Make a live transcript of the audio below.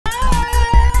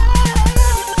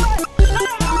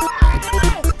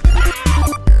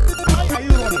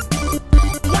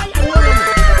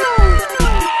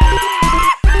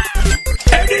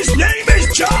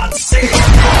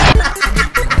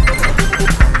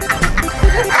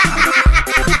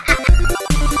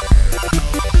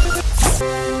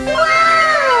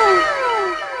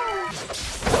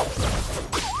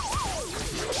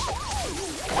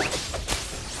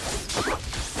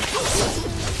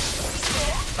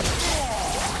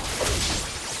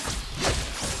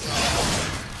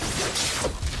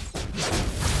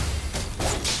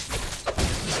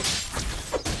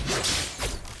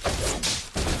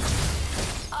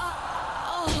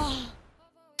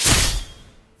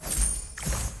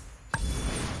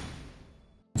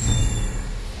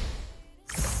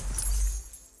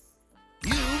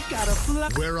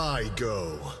Where I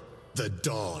go, the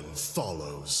dawn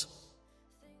follows.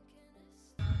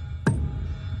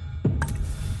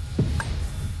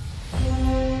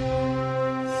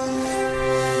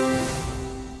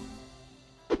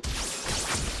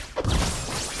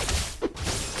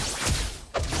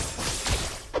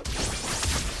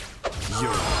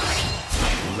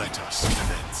 Let us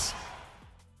commence.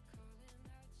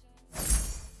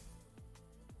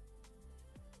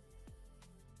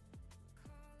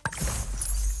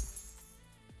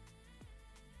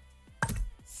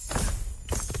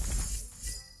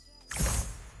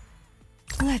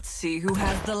 Let's see who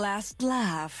has the last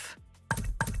laugh.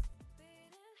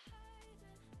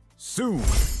 Soon,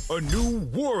 a new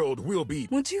world will be.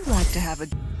 Would you like to have a...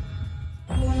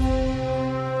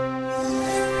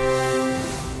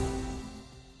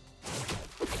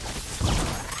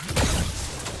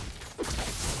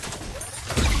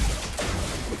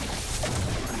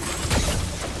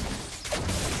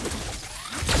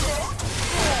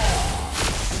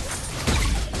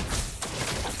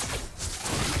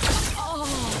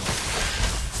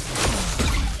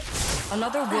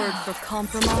 Another word for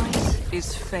compromise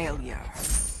is failure.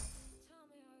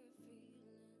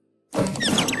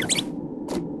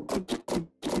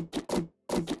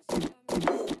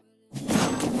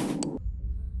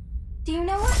 Do you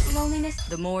know what loneliness...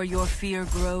 The more your fear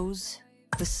grows,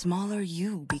 the smaller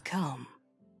you become.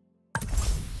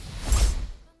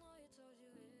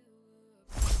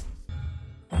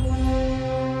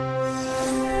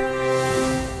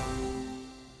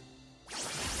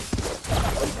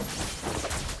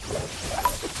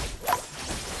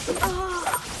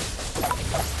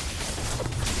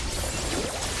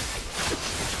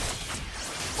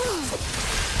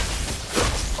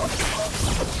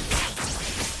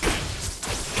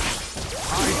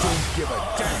 Give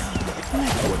a damn.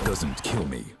 What doesn't kill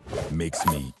me makes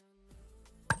me.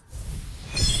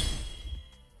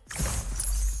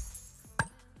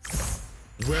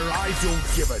 Where I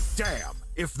don't give a damn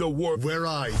if the war. Where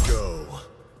I go,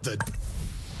 the.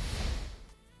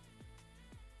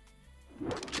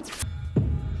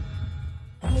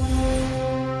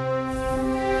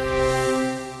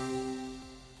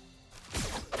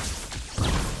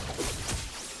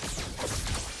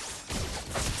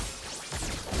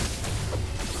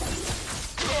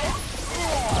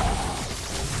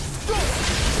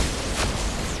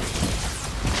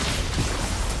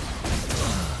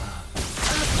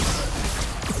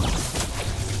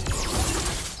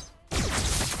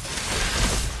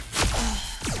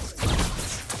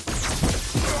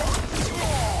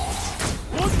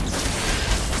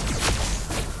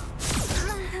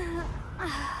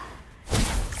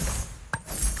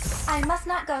 I must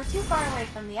not go too far away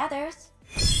from the others.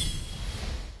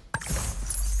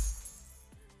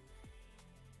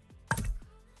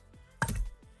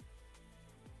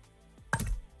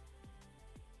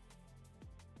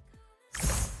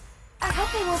 I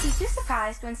hope they won't be too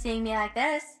surprised when seeing me like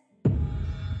this.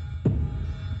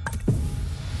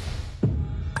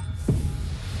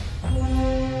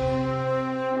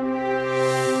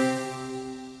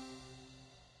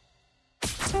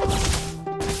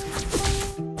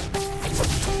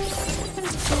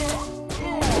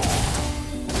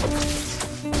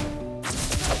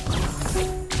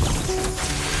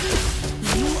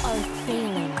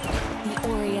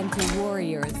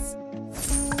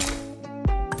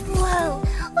 Whoa,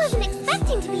 wasn't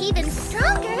expecting to be even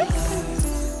stronger.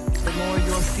 The more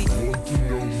your feet...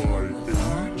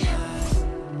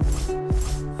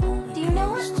 Do you know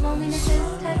what loneliness is,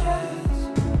 Tetra?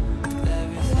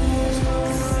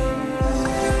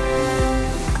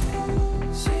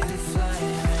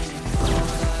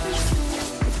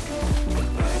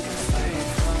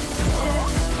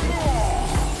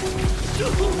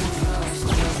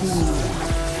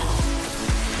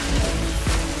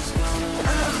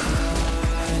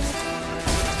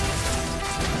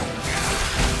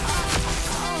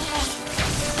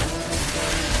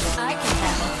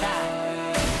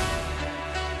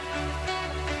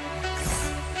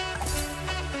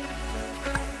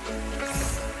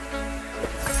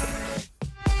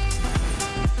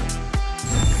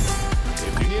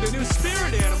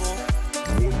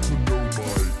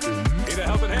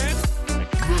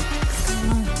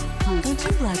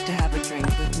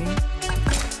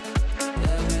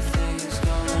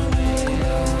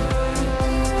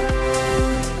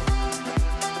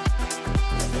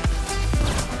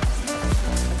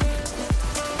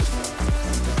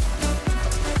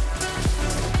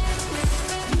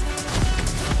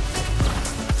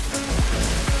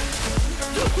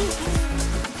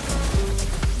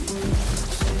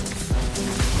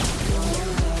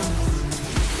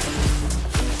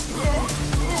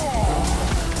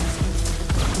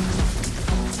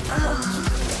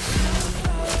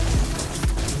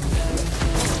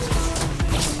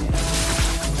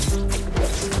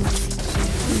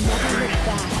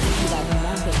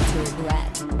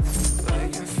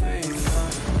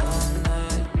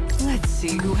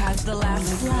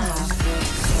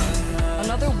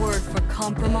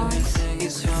 compromise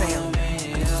is failure.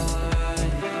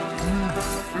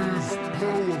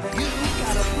 You've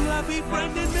got a fluffy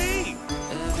friend in me.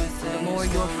 The more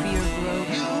your fear grows,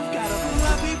 You've got a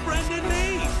fluffy friend in me.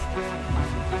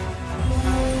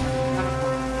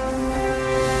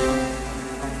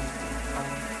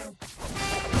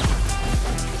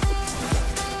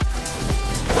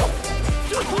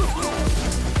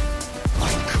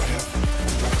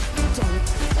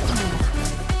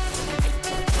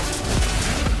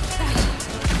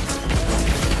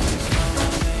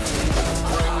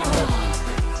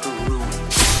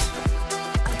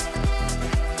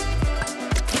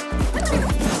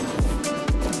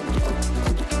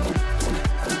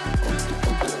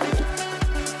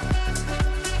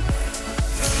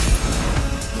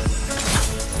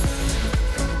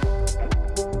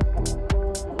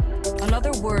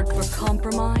 another word for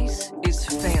compromise is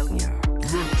failure.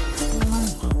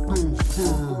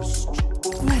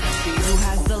 Let's see who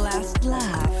has the last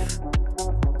laugh.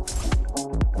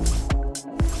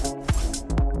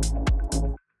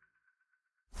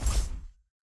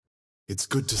 It's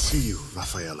good to see you,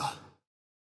 Rafaela.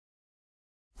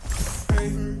 Hey,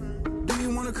 do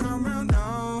you wanna come round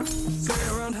now? Say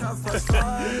around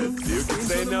 5:30. You can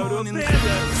say no to a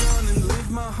panda. And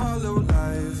live my hollow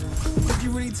life. Did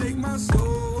you really take my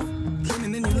soul? Came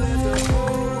and then you left the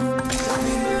hole. Shot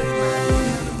me in the late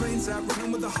night. And the brain side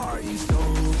running with the heart you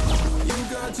stole. You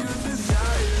got your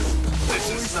desires. This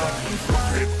is not a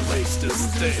great place to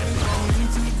stay. In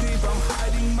too deep, I'm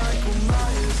hiding Michael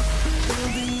Myers.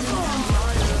 Building an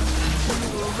empire. You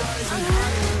were rising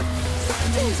higher.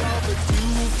 Standing tall, but you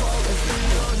fall as we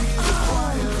all hear the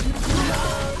choir.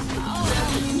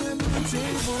 Standing at the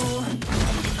table.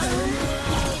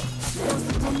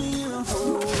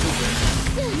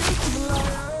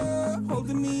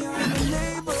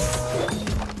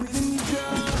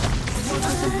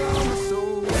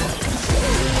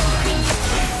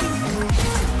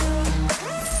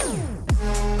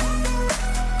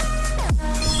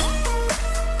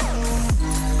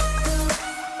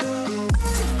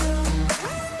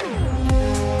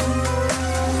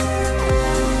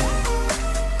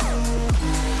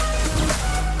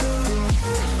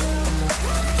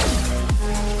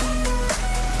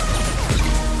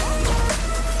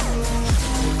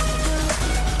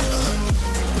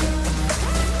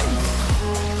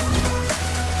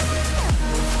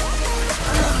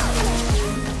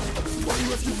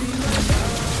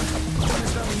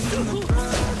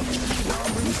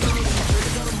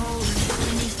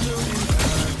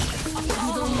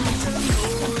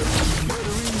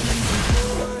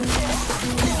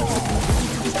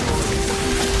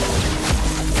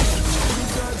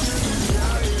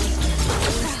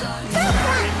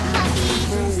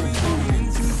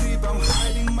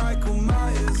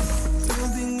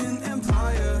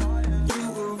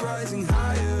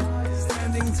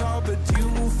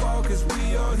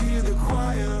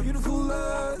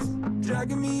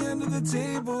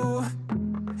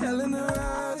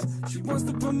 Wants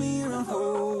to put me in a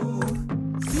hole.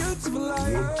 You're a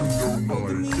liar.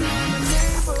 Holding me, I'm a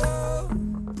neighbor.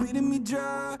 Bleeding me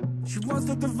dry. Wants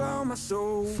to devour my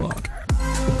soul. Fuck.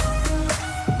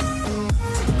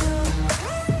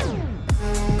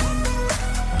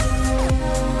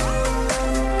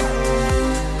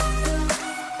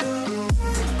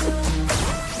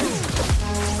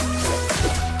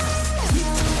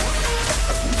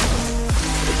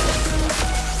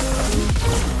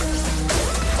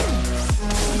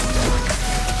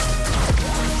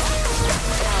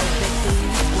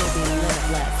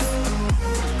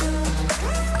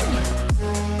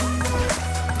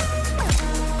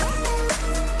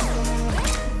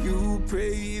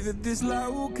 This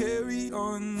life will carry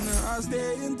on. I'll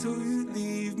stay until you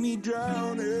leave me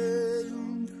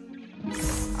drowning.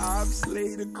 I've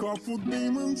slayed a couple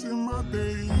demons in my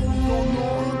day. Don't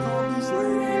know I can't be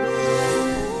slayed.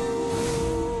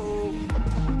 Oh,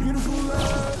 beautiful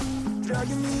love,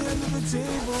 dragging me under the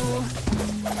table.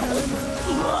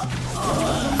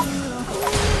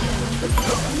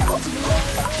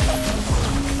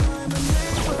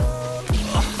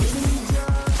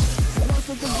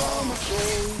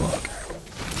 Fuck.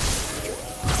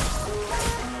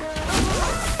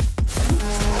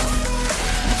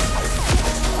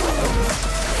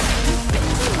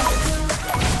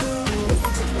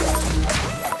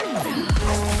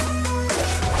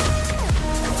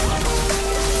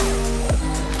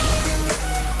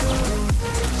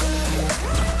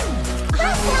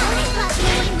 Hostile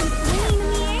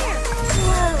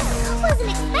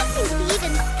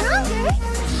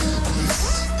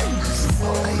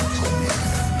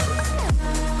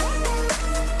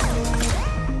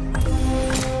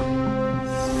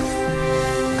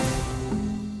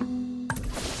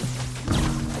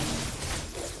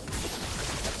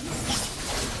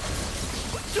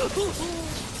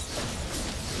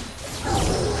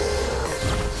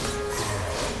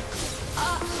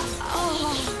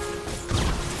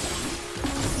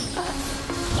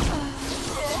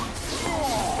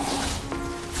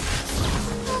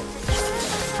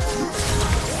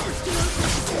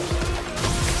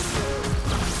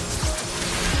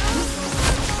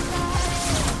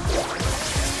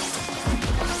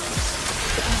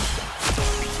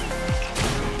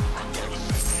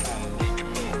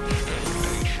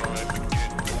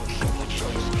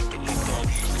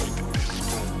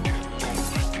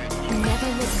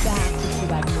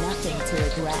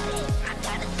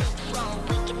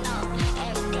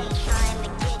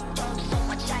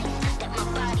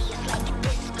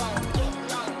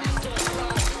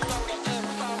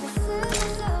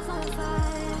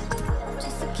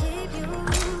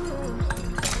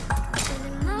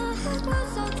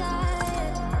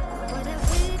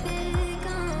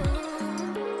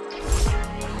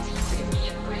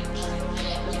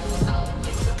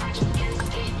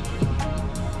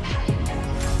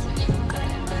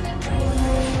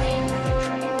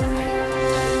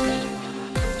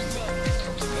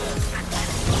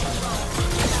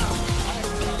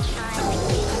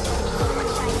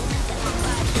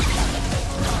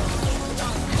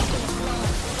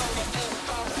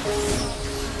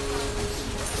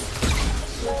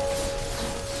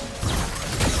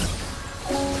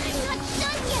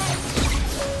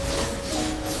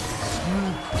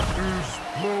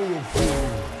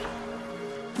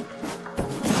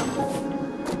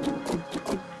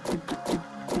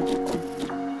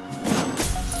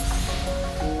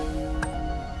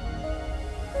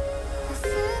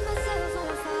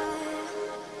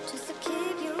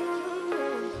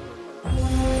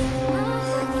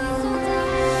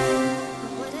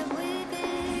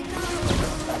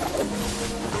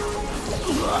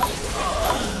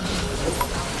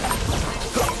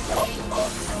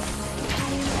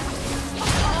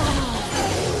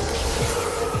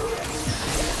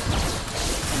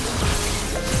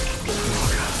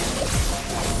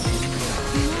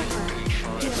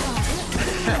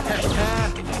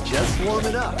Just warm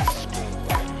it up.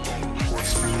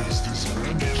 What's these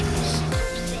disadvantages?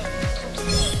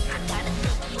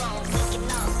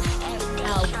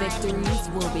 Our victories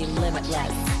will be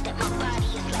limitless.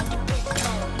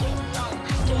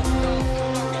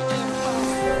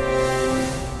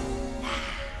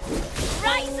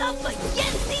 Rise up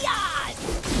against the odds!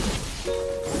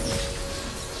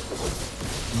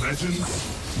 Legends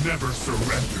never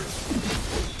surrender.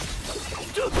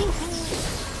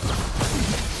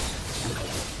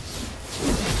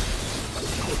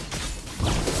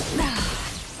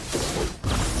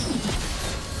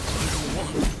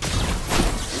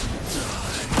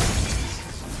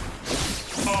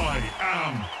 I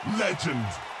am legend.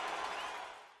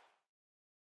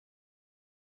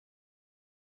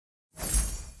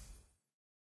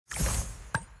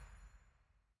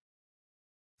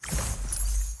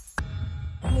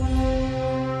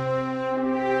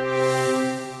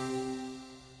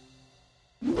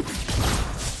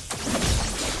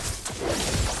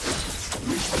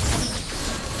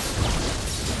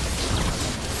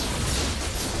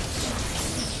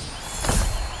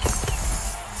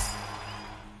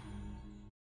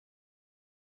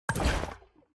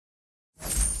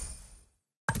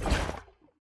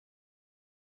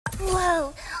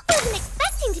 Whoa, wasn't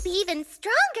expecting to be even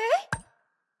stronger.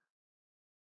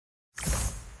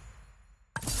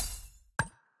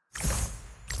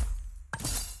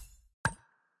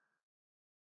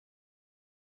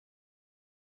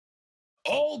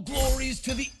 All glories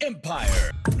to the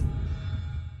Empire!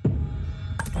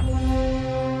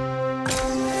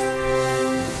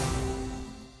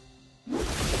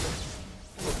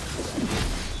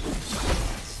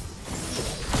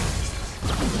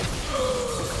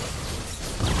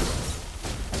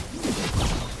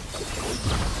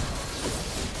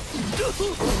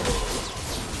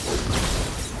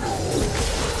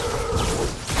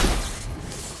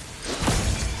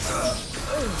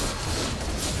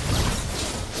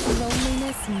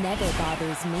 Loneliness never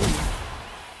bothers me.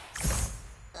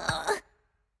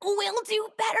 We'll do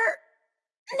better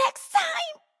next time.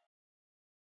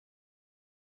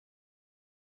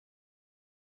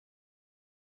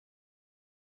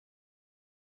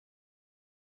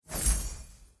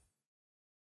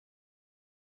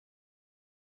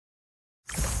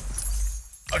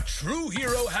 A true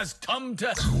hero has come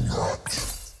to...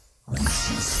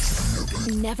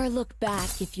 Never look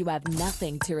back if you have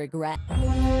nothing to regret.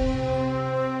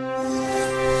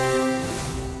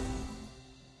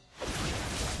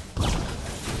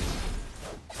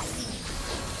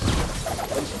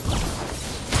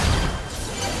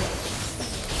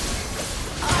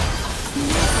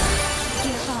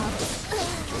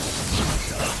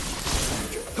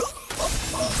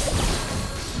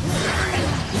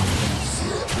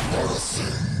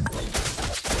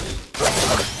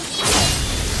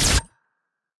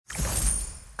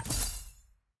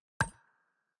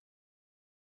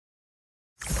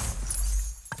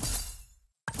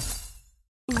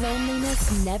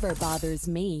 never bothers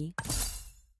me.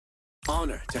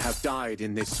 Honor to have died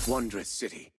in this wondrous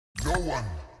city. No one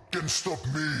can stop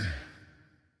me.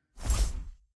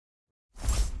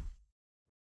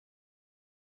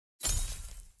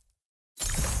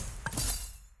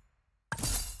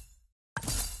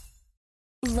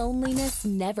 Loneliness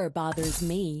never bothers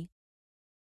me.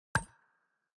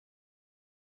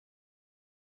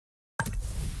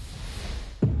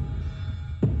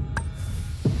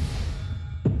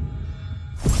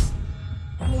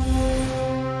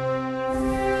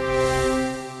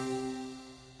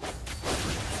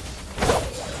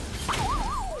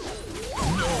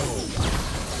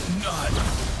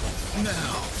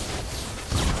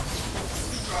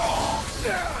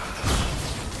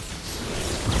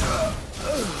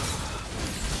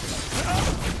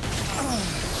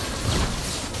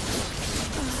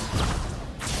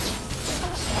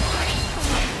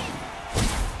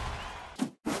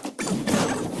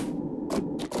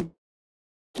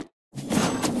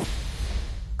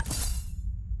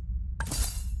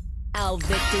 Our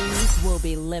victories will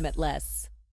be limitless.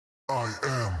 I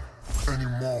am an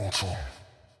immortal.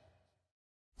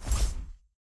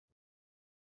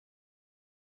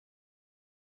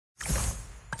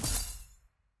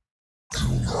 Do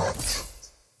not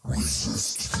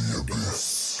resist the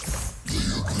abyss. The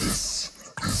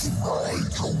abyss is my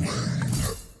domain.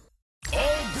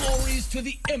 All glories to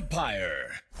the Empire!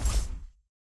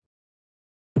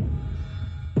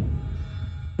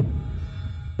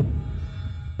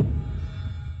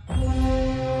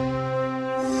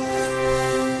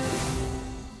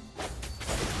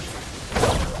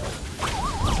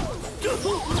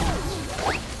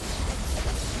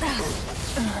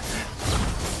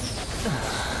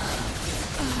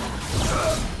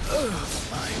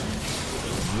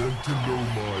 Want to know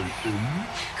my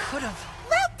age?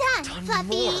 Well done,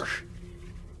 Fluffy!